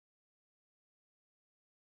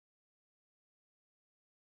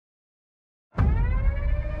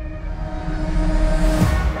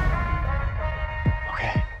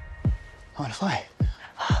fly.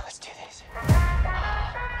 Let's do this.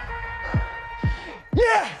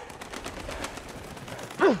 Yeah!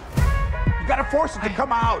 You gotta force it to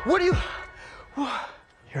come out. What do you...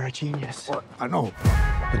 You're a genius. Well, I know.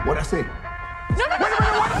 But what'd I say?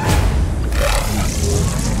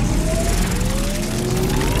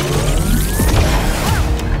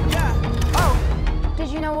 No! Did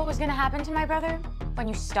you know what was gonna happen to my brother when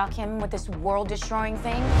you stuck him with this world-destroying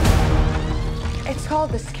thing? It's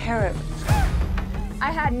called the scarab. I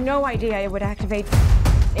had no idea it would activate.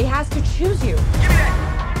 It has to choose you.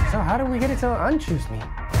 So how do we get it to unchoose me?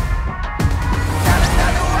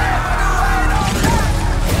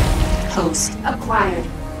 Host acquired.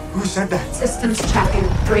 Who said that? Systems checking.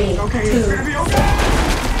 3, Okay, 2. it's gonna be okay.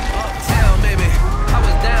 Uptown, baby. I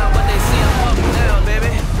was down, but they see I'm up now,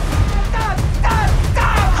 baby.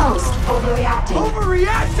 Host overreacting.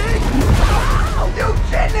 Overreacting? You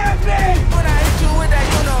kidnapped me! When I hit you with that,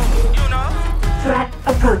 you know. Threat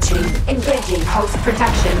approaching. Engaging host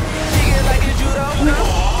protection. Kick it like it's judo.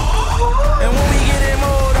 And when we get in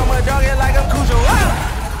mode, I'ma dog it like I'm Cujo.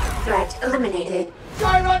 Threat eliminated.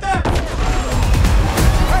 Sorry about that!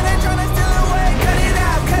 Are they tryna steal away? Cut it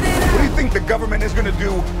out, cut it What do out. you think the government is gonna do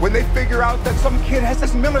when they figure out that some kid has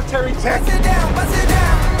this military tech? Bust it down, bust it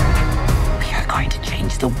down. We are going to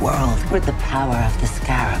change the world with the power of the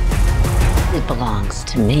scarab. It belongs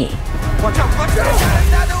to me. Watch out, watch out!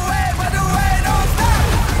 Stop the way, but the way don't stop.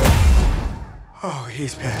 Oh,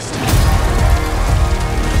 he's pissed.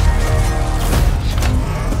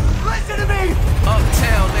 Listen to me!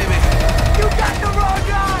 Uptown, baby. You got the wrong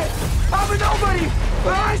guy! I'm a nobody!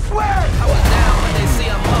 But I swear! I was down, but they see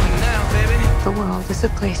I'm up now, baby. The world is a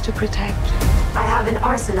place to protect. I have an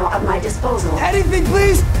arsenal at my disposal. Anything,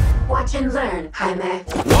 please! Watch and learn, Jaime.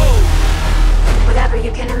 Whoa. Whatever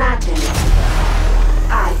you can imagine,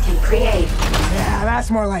 I can create. Yeah, that's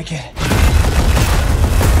more like it.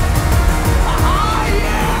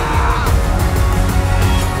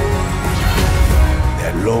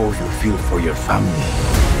 That love you feel for your family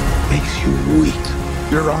makes you weak.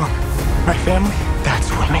 You're wrong. My family, that's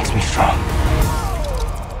what makes me strong.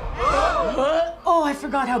 Oh, I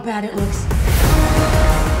forgot how bad it looks.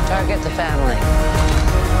 Target the family.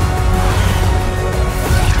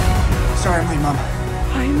 Sorry, my mom.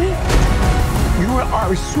 Jaime? You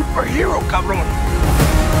are a superhero, cabron.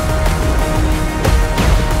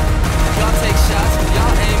 Y'all take shots,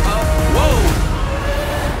 y'all aim up. Whoa.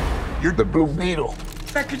 You're the Blue Beetle.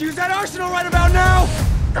 I could use that arsenal right about now!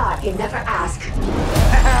 God, you never ask.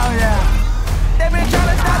 Hell yeah! They been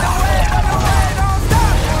tryna stop the way, but the way don't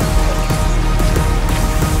stop.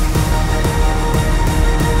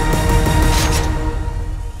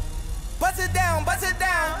 Bust it down, bust it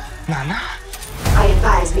down. Nana? I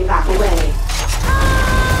advise we back away.